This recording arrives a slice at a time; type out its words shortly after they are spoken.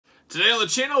Today on the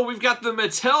channel, we've got the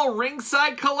Mattel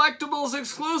Ringside Collectibles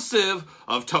exclusive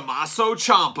of Tommaso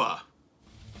Ciampa.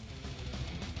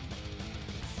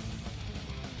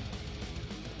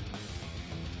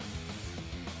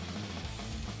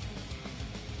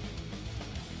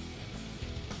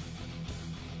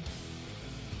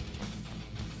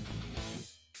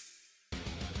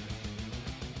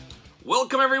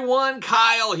 Welcome everyone,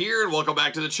 Kyle here, and welcome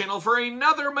back to the channel for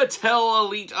another Mattel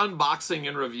Elite unboxing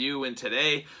and review. And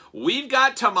today, we've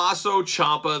got Tommaso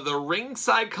Ciampa, the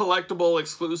Ringside Collectible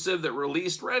exclusive that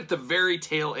released right at the very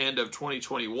tail end of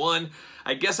 2021.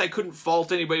 I guess I couldn't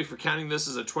fault anybody for counting this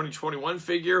as a 2021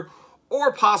 figure,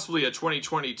 or possibly a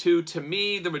 2022. To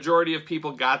me, the majority of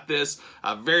people got this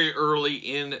very early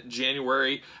in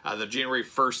January, the January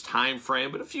 1st time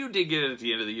frame, but a few did get it at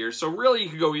the end of the year, so really you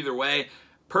could go either way.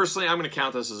 Personally, I'm going to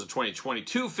count this as a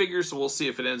 2022 figure, so we'll see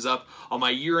if it ends up on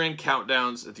my year-end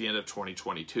countdowns at the end of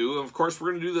 2022. And of course, we're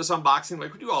going to do this unboxing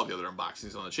like we do all the other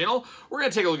unboxings on the channel. We're going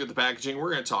to take a look at the packaging,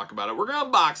 we're going to talk about it, we're going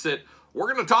to unbox it,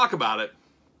 we're going to talk about it.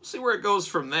 We'll see where it goes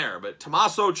from there. But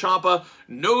Tommaso Ciampa,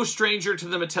 no stranger to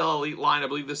the Mattel Elite line. I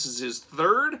believe this is his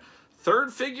third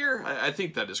figure. I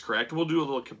think that is correct. We'll do a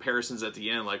little comparisons at the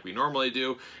end like we normally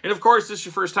do. And of course, if this is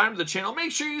your first time to the channel,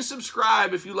 make sure you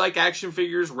subscribe if you like action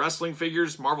figures, wrestling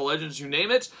figures, Marvel Legends, you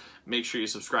name it. Make sure you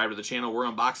subscribe to the channel. We're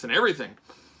unboxing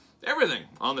everything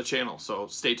on the channel. So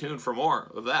stay tuned for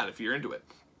more of that if you're into it.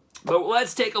 But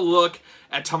let's take a look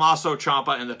at Tommaso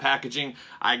Ciampa and the packaging.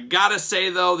 I gotta say,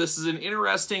 though, this is an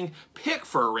interesting pick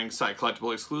for a Ringside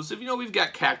Collectible exclusive. You know, we've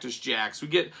got Cactus Jacks. We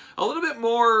get a little bit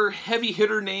more heavy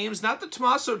hitter names. Not that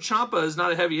Tommaso Ciampa is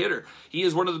not a heavy hitter. He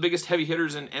is one of the biggest heavy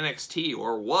hitters in NXT,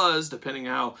 or was, depending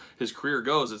on how his career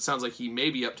goes. It sounds like he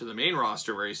may be up to the main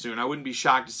roster very soon. I wouldn't be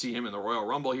shocked to see him in the Royal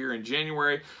Rumble here in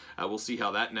January. We'll see how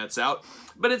that nets out.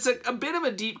 But it's a bit of a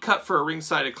deep cut for a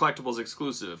Ringside Collectibles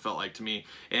exclusive, it felt like to me.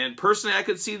 And personally, I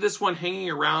could see this one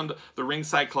hanging around the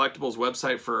Ringside Collectibles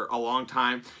website for a long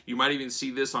time. You might even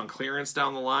see this on clearance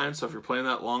down the line, so if you're playing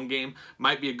that long game,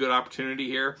 might be a good opportunity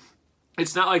here.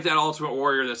 It's not like that Ultimate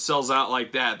Warrior that sells out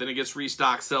like that, then it gets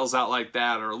restocked, sells out like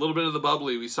that, or a little bit of the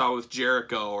bubbly we saw with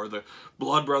Jericho, or the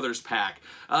Blood Brothers pack.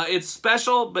 It's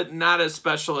special, but not as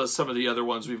special as some of the other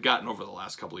ones we've gotten over the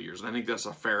last couple of years, and I think that's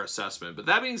a fair assessment. But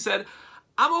that being said,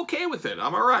 I'm okay with it.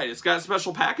 I'm alright. It's got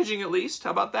special packaging at least.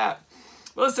 How about that?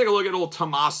 Well, let's take a look at old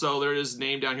Tommaso. There it is,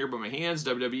 name down here by my hands,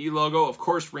 WWE logo. Of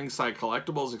course, Ringside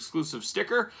Collectibles exclusive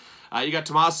sticker. You got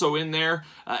Tommaso in there.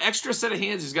 Extra set of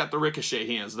hands, he's got the Ricochet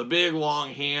hands, the big,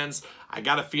 long hands. I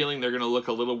got a feeling they're going to look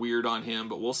a little weird on him,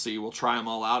 but we'll see. We'll try them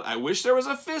all out. I wish there was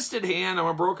a fisted hand. I'm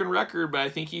a broken record, but I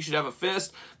think he should have a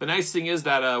fist. The nice thing is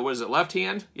that, what is it, left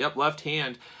hand? Yep, left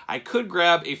hand. I could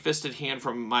grab a fisted hand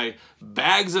from my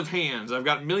bags of hands. I've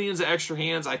got millions of extra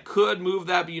hands. I could move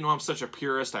that, but you know I'm such a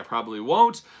purist, I probably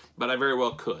won't, but I very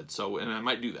well could. So, and I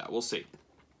might do that. We'll see.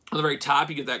 On the very top,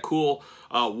 you get that cool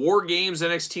War Games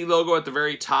NXT logo at the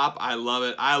very top. I love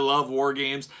it. I love War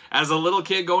Games. As a little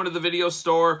kid going to the video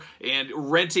store and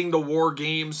renting the War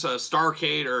Games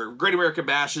Starrcade or Great American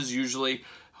Bashes usually,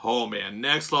 oh man,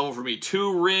 next level for me.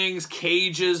 2 rings,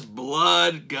 cages,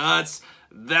 blood, guts.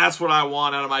 That's what I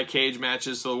want out of my cage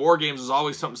matches. So the War Games is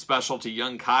always something special to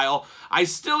young Kyle. I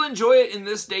still enjoy it in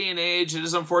this day and age. It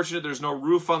is unfortunate there's no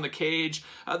roof on the cage.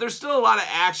 There's still a lot of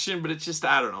action, but it's just,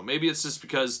 I don't know. Maybe it's just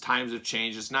because times have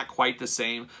changed. It's not quite the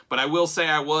same. But I will say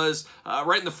I was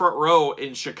right in the front row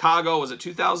in Chicago. Was it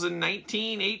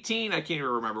 2019, 18? I can't even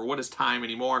remember. What is time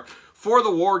anymore? For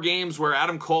the War Games where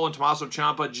Adam Cole and Tommaso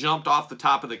Ciampa jumped off the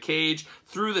top of the cage,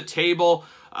 through the table.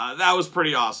 That was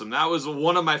pretty awesome. That was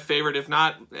one of my favorite, if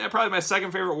not, probably my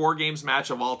second favorite War Games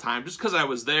match of all time, just because I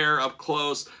was there up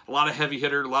close, a lot of heavy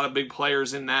hitter, a lot of big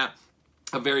players in that.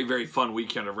 A very, very fun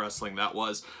weekend of wrestling that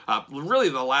was. Really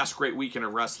the last great weekend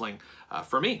of wrestling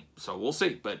for me, so we'll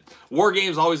see. But War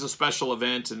Games always a special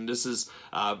event, and this is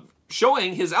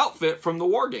showing his outfit from the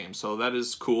War Games, so that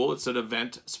is cool. It's an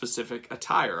event-specific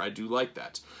attire. I do like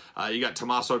that. You got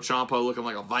Tommaso Ciampa looking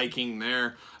like a Viking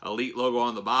there. Elite logo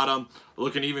on the bottom.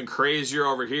 Looking even crazier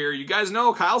over here. You guys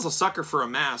know Kyle's a sucker for a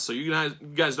mask, so you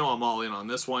guys know I'm all in on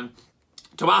this one.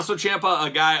 Tommaso Ciampa, a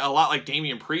guy a lot like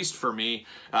Damian Priest for me.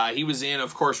 He was in,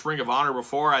 of course, Ring of Honor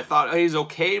before. I thought, oh, he's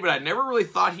okay, but I never really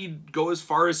thought he'd go as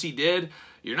far as he did.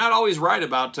 You're not always right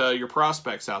about your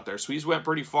prospects out there, so he's went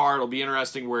pretty far. It'll be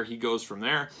interesting where he goes from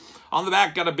there. On the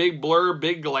back, got a big blur,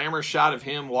 big glamour shot of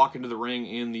him walking to the ring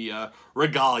in the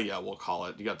regalia, we'll call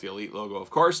it. You got the Elite logo, of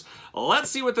course. Let's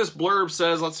see what this blurb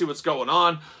says. Let's see what's going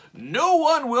on. No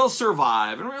one will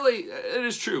survive. And really, it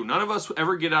is true. None of us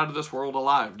ever get out of this world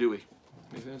alive, do we?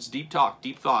 It's deep talk,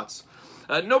 deep thoughts.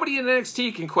 Nobody in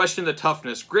NXT can question the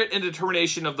toughness, grit, and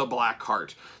determination of the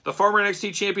Blackheart. The former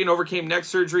NXT champion overcame neck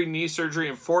surgery, knee surgery,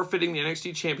 and forfeiting the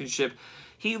NXT championship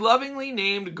he lovingly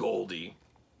named Goldie.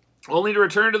 Only to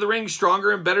return to the ring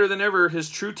stronger and better than ever. His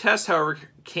true test, however,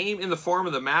 came in the form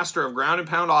of the master of ground and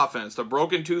pound offense, the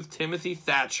broken-toothed Timothy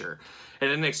Thatcher, at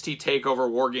NXT TakeOver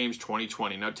War Games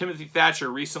 2020. Now, Timothy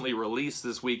Thatcher recently released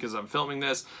this week as I'm filming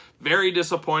this. Very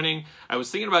disappointing. I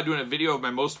was thinking about doing a video of my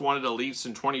most wanted elites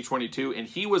in 2022, and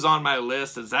he was on my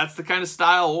list, as that's the kind of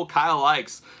style old Kyle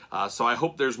likes. So I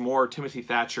hope there's more Timothy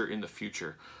Thatcher in the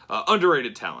future.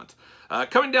 Underrated talent.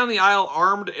 Coming down the aisle,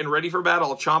 armed and ready for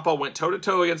battle, Ciampa went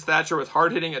toe-to-toe against Thatcher with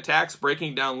hard-hitting attacks,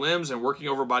 breaking down limbs, and working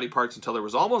over body parts until there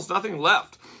was almost nothing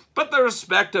left but the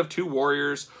respect of two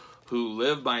warriors who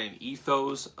live by an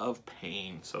ethos of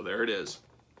pain. So there it is.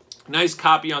 Nice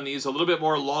copy on these, a little bit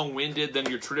more long-winded than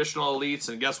your traditional elites,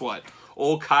 and guess what?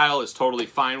 Old Kyle is totally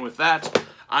fine with that.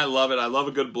 I love it. I love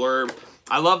a good blurb.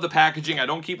 I love the packaging. I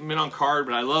don't keep them in on card,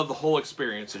 but I love the whole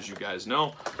experience, as you guys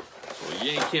know. So we'll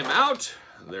yank him out.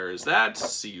 There is that.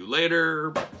 See you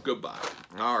later. Goodbye.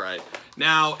 All right.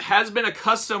 Now, has been a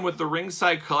custom with the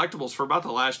ringside collectibles for about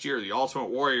the last year. The Ultimate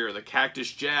Warrior, the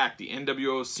Cactus Jack, the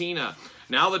NWO Cena.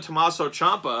 Now the Tommaso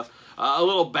Ciampa. A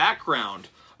little background.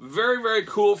 Very, very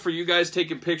cool for you guys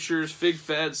taking pictures, fig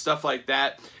fed, stuff like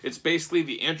that. It's basically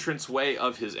the entrance way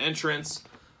of his entrance.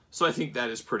 So I think that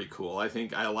is pretty cool. I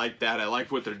think I like that. I like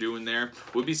what they're doing there.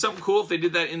 Would be something cool if they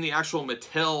did that in the actual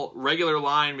Mattel regular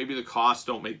line. Maybe the costs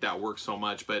don't make that work so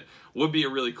much, but would be a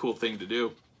really cool thing to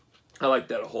do. I like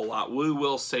that a whole lot. We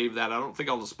will save that. I don't think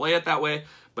I'll display it that way,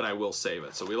 but I will save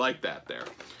it. So we like that there.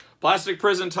 Plastic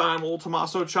Prison time. Old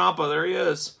Tommaso Ciampa. There he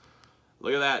is.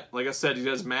 Look at that. Like I said, he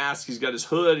got his mask. He's got his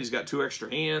hood. He's got 2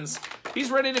 extra hands. He's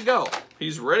ready to go.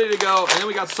 He's ready to go. And then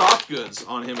we got soft goods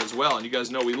on him as well. And you guys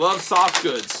know we love soft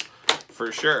goods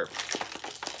for sure.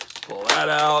 Pull that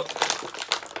out.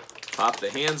 Pop the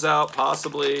hands out,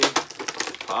 possibly.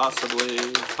 Possibly.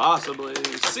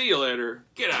 See you later.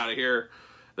 Get out of here.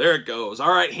 There it goes.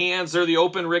 All right, hands. They're the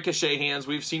open ricochet hands.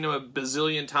 We've seen them a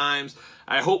bazillion times.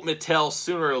 I hope Mattel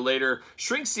sooner or later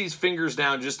shrinks these fingers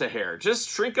down just a hair. Just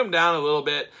shrink them down a little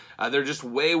bit. They're just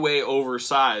way, way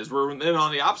oversized. Then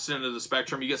on the opposite end of the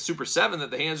spectrum, you get Super 7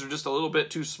 that the hands are just a little bit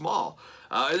too small.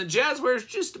 And the Jazzware is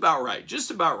just about right.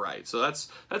 Just about right. So that's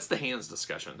the hands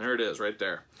discussion. There it is right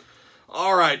there.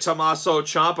 All right, Tommaso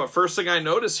Ciampa. First thing I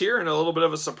notice here, and a little bit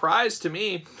of a surprise to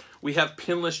me, we have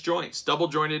pinless joints.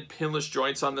 Double-jointed pinless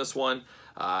joints on this one.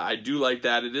 I do like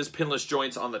that. It is pinless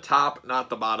joints on the top, not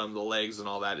the bottom. The legs and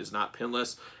all that is not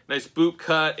pinless. Nice boot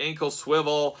cut, ankle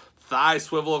swivel, thigh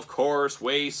swivel, of course,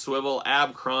 waist swivel,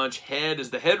 ab crunch. Head. Is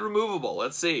the head removable?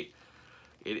 Let's see.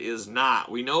 It is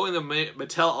not. We know in the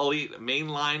Mattel Elite main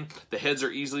line, the heads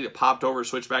are easily popped over,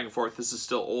 switch back and forth. This is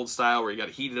still old style where you got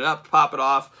to heat it up, pop it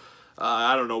off.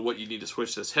 I don't know what you need to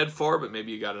switch this head for, but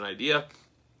maybe you got an idea.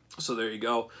 So there you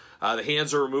go. The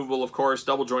hands are removable, of course.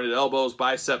 Double jointed elbows,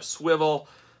 biceps swivel.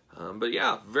 But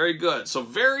yeah, very good. So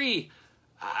very,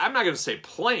 I'm not going to say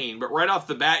plain, but right off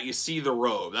the bat, you see the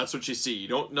robe. That's what you see. You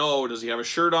don't know, does he have a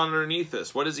shirt on underneath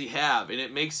this? What does he have? And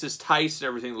it makes his tights and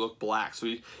everything look black.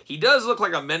 So he does look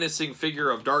like a menacing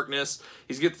figure of darkness.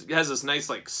 He has this nice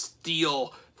like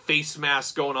steel face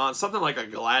mask going on. Something like a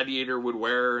gladiator would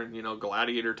wear in, you know,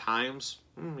 gladiator times.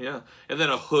 Yeah. And then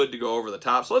a hood to go over the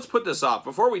top. So let's put this off.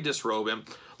 Before we disrobe him,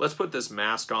 let's put this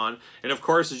mask on. And of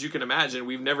course, as you can imagine,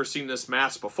 we've never seen this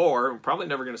mask before. We're probably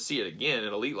never going to see it again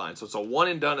in Elite Line. So it's a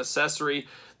one-and-done accessory.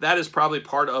 That is probably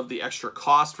part of the extra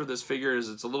cost for this figure, is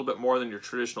it's a little bit more than your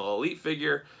traditional Elite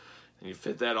figure. And you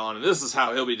fit that on. And this is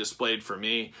how he'll be displayed for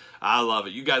me. I love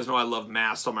it. You guys know I love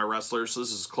masks on my wrestlers. So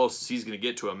this is as close as he's going to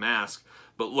get to a mask.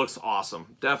 But looks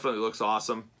awesome. Definitely looks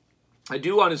awesome. I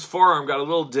do on his forearm got a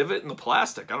little divot in the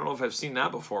plastic. I don't know if I've seen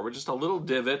that before, but just a little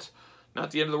divot.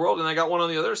 Not the end of the world. And I got one on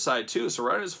the other side too. So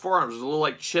right on his forearm, there's a little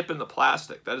like chip in the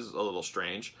plastic. That is a little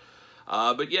strange.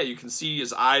 But yeah, you can see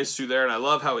his eyes through there. And I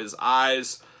love how his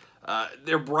eyes,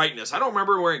 their brightness. I don't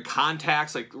remember wearing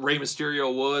contacts like Rey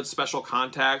Mysterio would, special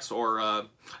contacts, or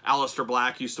Aleister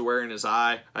Black used to wear in his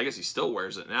eye. I guess he still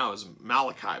wears it now, is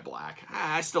Malachi Black.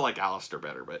 I still like Aleister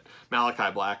better, but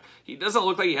Malachi Black. He doesn't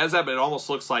look like he has that, but it almost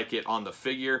looks like it on the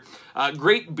figure.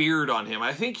 Great beard on him.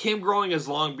 I think him growing his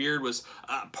long beard was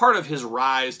part of his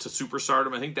rise to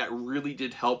superstardom. I think that really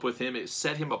did help with him. It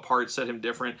set him apart, set him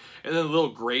different. And then the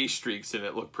little gray streaks in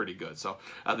it look pretty good. So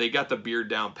they got the beard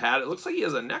down pat. It looks like he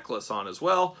has a necklace on as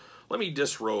well. Let me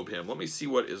disrobe him. Let me see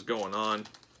what is going on.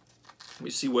 Let me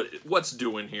see what's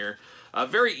doing here.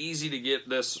 Very easy to get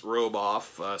this robe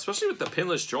off, especially with the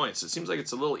pinless joints. It seems like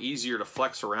it's a little easier to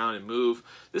flex around and move.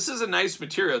 This is a nice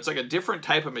material. It's like a different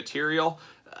type of material.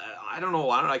 I don't know.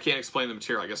 I can't explain the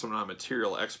material. I guess I'm not a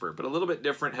material expert, but a little bit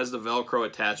different. Has the Velcro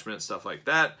attachment, stuff like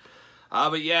that.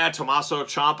 But yeah, Tommaso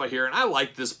Ciampa here, and I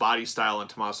like this body style in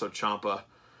Tommaso Ciampa.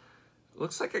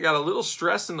 Looks like I got a little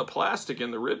stress in the plastic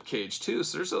in the rib cage too,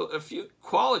 so there's a few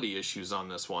quality issues on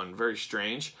this one. Very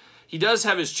strange. He does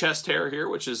have his chest hair here,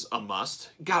 which is a must.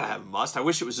 Gotta have a must. I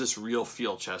wish it was just real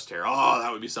feel chest hair. Oh,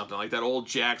 that would be something like that old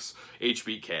Jax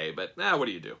HBK, but what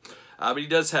do you do? But he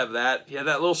does have that. Yeah,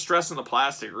 that little stress in the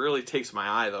plastic really takes my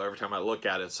eye, though, every time I look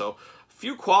at it. So, a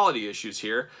few quality issues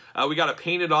here. We got a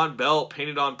painted-on belt,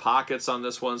 painted-on pockets on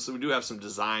this one, so we do have some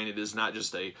design. It is not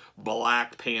just a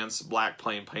black pants, black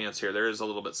plain pants here. There is a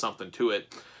little bit something to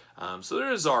it. So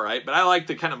there is all right, but I like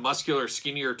the kind of muscular,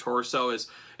 skinnier torso.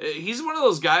 He's one of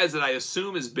those guys that I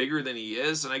assume is bigger than he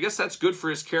is, and I guess that's good for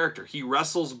his character. He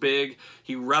wrestles big.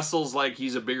 He wrestles like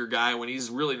he's a bigger guy when he's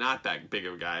really not that big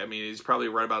of a guy. I mean, he's probably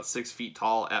right about 6 feet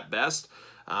tall at best,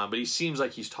 but he seems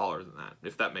like he's taller than that,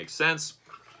 if that makes sense.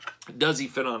 Does he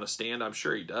fit on a stand? I'm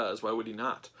sure he does. Why would he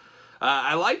not?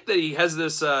 I like that he has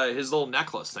this his little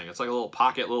necklace thing. It's like a little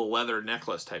pocket, little leather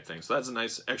necklace type thing. So that's a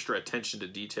nice extra attention to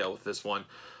detail with this one.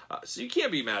 So you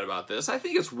can't be mad about this. I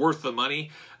think it's worth the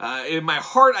money. In my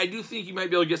heart, I do think you might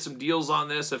be able to get some deals on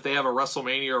this. If they have a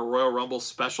WrestleMania or Royal Rumble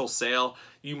special sale,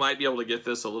 you might be able to get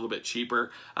this a little bit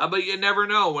cheaper. But you never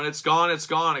know. When it's gone, it's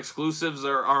gone. Exclusives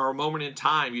are a moment in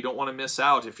time. You don't want to miss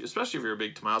out, especially if you're a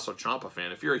big Tommaso Ciampa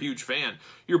fan. If you're a huge fan,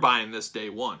 you're buying this day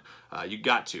one. You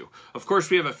got to. Of course,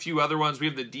 we have a few other ones. We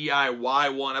have the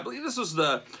DIY one. I believe this was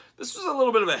a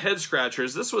little bit of a head scratcher.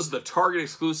 This was the Target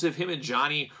exclusive. Him and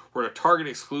Johnny were a Target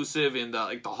exclusive in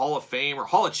the Hall of Fame, or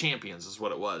Hall of Champions is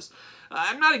what it was.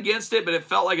 I'm not against it, but it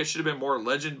felt like it should have been more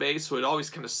legend-based, so it always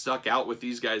kind of stuck out with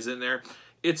these guys in there.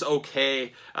 It's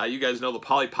okay. You guys know the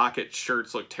Polly Pocket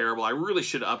shirts look terrible. I really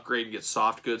should upgrade and get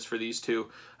soft goods for these two,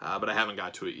 but I haven't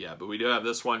got to it yet. But we do have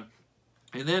this one.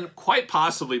 And then, quite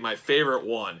possibly, my favorite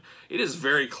one. It is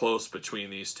very close between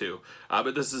these two.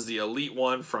 But this is the Elite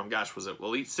one from, gosh, was it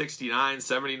Elite 69,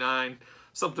 79?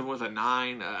 Something with a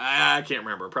 9? I can't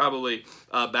remember. Probably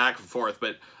back and forth.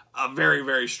 But a very,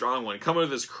 very strong one. Coming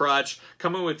with his crutch.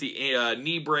 Coming with the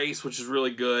knee brace, which is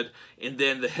really good. And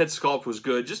then the head sculpt was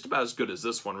good. Just about as good as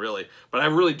this one, really. But I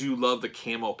really do love the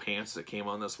camo pants that came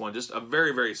on this one. Just a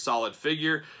very, very solid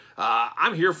figure.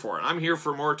 I'm here for it. I'm here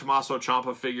for more Tommaso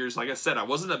Ciampa figures. Like I said, I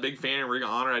wasn't a big fan of Ring of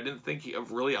Honor. I didn't think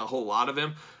of really a whole lot of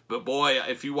him. But boy,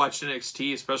 if you watched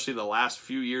NXT, especially the last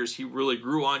few years, he really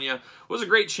grew on you. Was a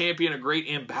great champion, a great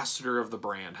ambassador of the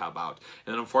brand. How about?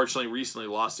 And then unfortunately recently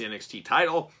lost the NXT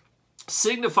title,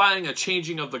 signifying a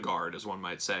changing of the guard, as one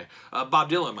might say. Bob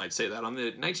Dylan might say that on the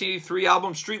 1983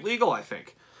 album Street Legal, I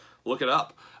think. Look it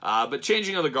up. But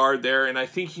changing of the guard there, and I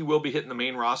think he will be hitting the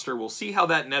main roster. We'll see how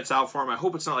that nets out for him. I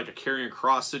hope it's not like a Karrion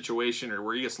Kross situation or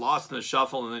where he gets lost in the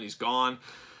shuffle and then he's gone.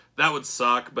 That would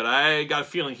suck, but I got a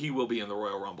feeling he will be in the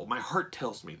Royal Rumble. My heart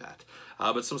tells me that.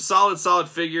 But some solid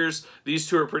figures. These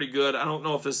two are pretty good. I don't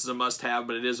know if this is a must-have,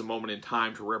 but it is a moment in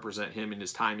time to represent him in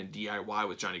his time in DIY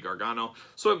with Johnny Gargano,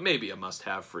 so it may be a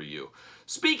must-have for you.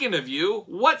 Speaking of you,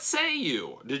 what say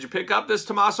you? Did you pick up this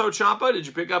Tommaso Ciampa? Did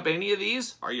you pick up any of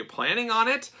these? Are you planning on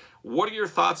it? What are your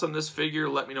thoughts on this figure?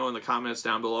 Let me know in the comments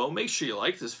down below. Make sure you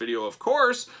like this video, of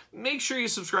course. Make sure you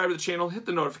subscribe to the channel, hit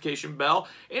the notification bell,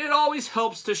 and it always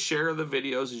helps to share the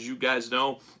videos, as you guys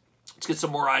know. Let's get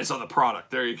some more eyes on the product.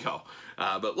 There you go.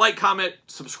 But like, comment,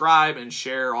 subscribe, and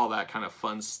share, all that kind of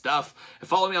fun stuff. And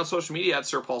follow me on social media at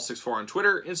SirPaul64 on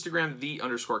Twitter, Instagram,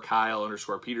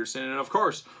 _Kyle_Peterson, and of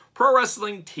course, Pro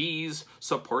Wrestling Tees.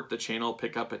 Support the channel.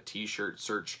 Pick up a t-shirt.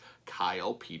 Search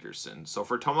Kyle Peterson. So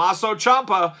for Tommaso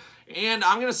Ciampa, and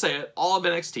I'm going to say it, all of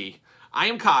NXT, I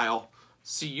am Kyle.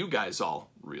 See you guys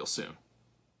all real soon.